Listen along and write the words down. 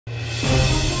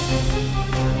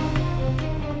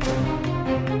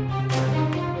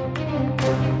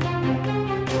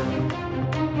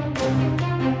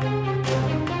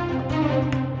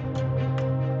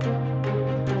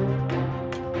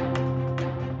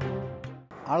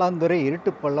ஆலாந்துறை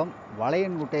இருட்டுப்பள்ளம்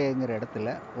வளையன்குட்டைங்கிற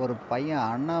இடத்துல ஒரு பையன்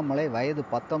அண்ணாமலை வயது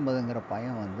 19ங்கிற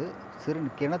பையன் வந்து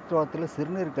கிணற்றோரத்தில்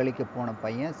சிறுநீர் கழிக்க போன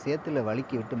பையன் சேத்துல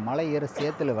வழுக்கி விட்டு மலை ஏற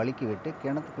சேத்துல வழுக்கி விட்டு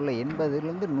கிணத்துக்குள்ளே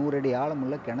 80லேருந்து 100 அடி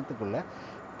ஆழமுள்ள கிணத்துக்குள்ளே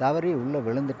தவறி உள்ளே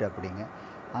விழுந்துட்டு அப்படிங்க.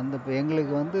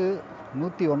 எங்களுக்கு வந்து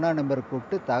 101ஆம் நம்பர்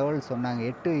கூப்பிட்டு தகவல் சொன்னாங்க.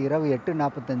 இரவு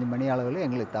 8:45 மணி அளவில்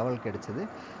எங்களுக்கு தகவல் கிடைச்சிது.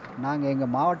 நாங்கள்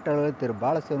எங்கள் மாவட்ட அலுவலர் திரு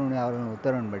பாலசுப்ரமணியம் அவர்களின்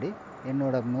உத்தரவின்படி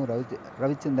என்னோட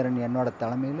ரவிச்சந்திரன் என்னோட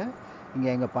தலைமையில் இங்கே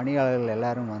எங்கள் பணியாளர்கள்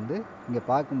எல்லோரும் வந்து இங்கே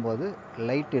பார்க்கும்போது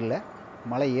லைட் இல்லை,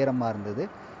 மழை ஈரமாக இருந்தது.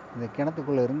 இந்த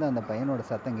கிணத்துக்குள்ளே இருந்து அந்த பையனோட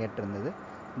சத்தம் கேட்டிருந்தது.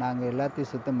 நாங்கள்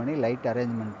எல்லாத்தையும் சுத்தம் பண்ணி லைட்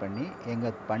அரேஞ்ச்மெண்ட் பண்ணி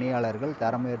எங்கள் பணியாளர்கள்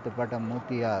தரம் உயர்த்தப்பட்ட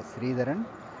மூர்த்தியா ஸ்ரீதரன்,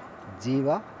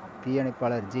 ஜீவா,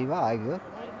 தீயணைப்பாளர் ஜீவா ஆகியோர்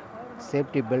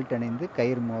சேஃப்டி பெல்ட் அணிந்து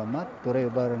கயிறு மூலமாக துறை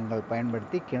உபகரணங்கள்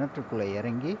பயன்படுத்தி கிணற்றுக்குள்ளே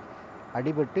இறங்கி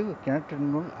அடிபட்டு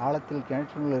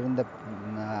கிணற்றினுள் இருந்த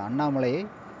அண்ணாமலையை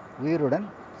உயிருடன்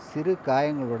சிறு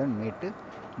காயங்களுடன் மீட்டு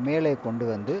மேலே கொண்டு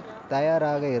வந்து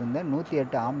தயாராக இருந்த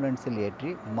 108 ஆம்புலன்ஸில்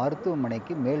ஏற்றி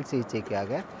மருத்துவமனைக்கு மேல்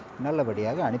சிகிச்சைக்காக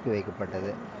நல்லபடியாக அனுப்பி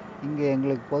வைக்கப்பட்டது. இங்கே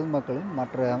எங்களுக்கு பொதுமக்களும்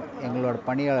மற்ற எங்களோட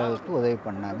பணியாளர்களுக்கு உதவி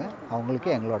பண்ணாங்க.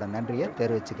 அவங்களுக்கு எங்களோட நன்றியை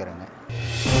தெரிவிச்சுக்கிறேங்க.